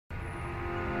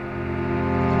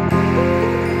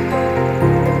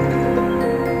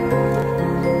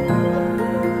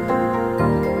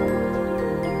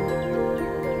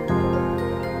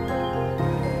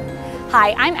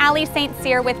Hi, I'm Allie St.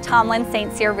 Cyr with Tomlin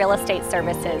St. Cyr Real Estate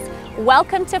Services.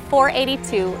 Welcome to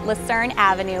 482 Lucerne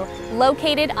Avenue,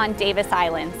 located on Davis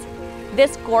Islands.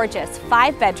 This gorgeous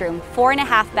 5-bedroom,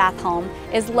 4.5-bath home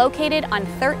is located on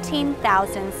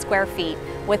 13,000 square feet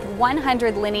with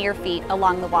 100 linear feet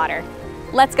along the water.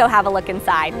 Let's go have a look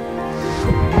inside.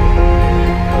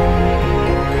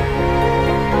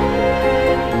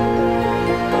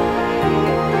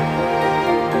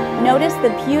 Notice the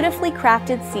beautifully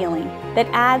crafted ceiling that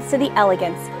adds to the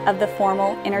elegance of the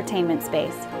formal entertainment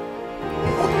space.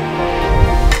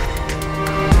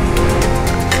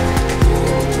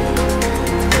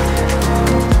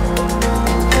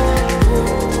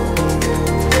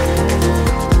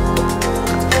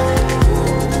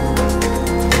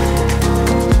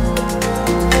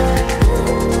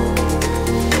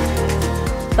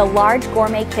 The large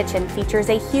gourmet kitchen features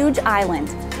a huge island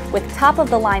with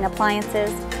top-of-the-line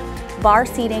appliances, bar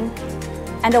seating,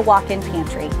 and a walk-in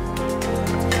pantry.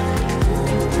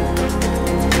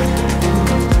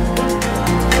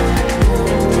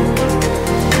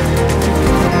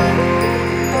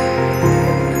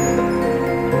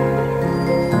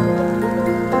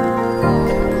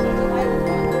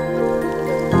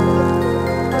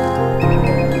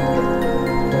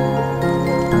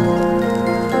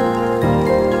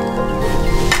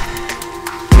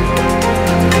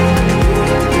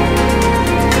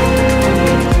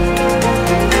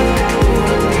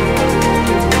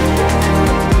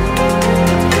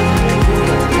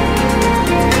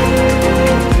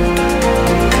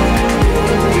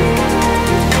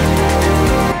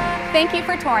 Thank you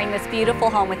for touring this beautiful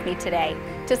home with me today.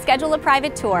 To schedule a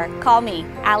private tour, call me,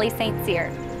 Allie St.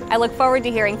 Cyr. I look forward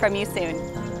to hearing from you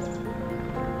soon.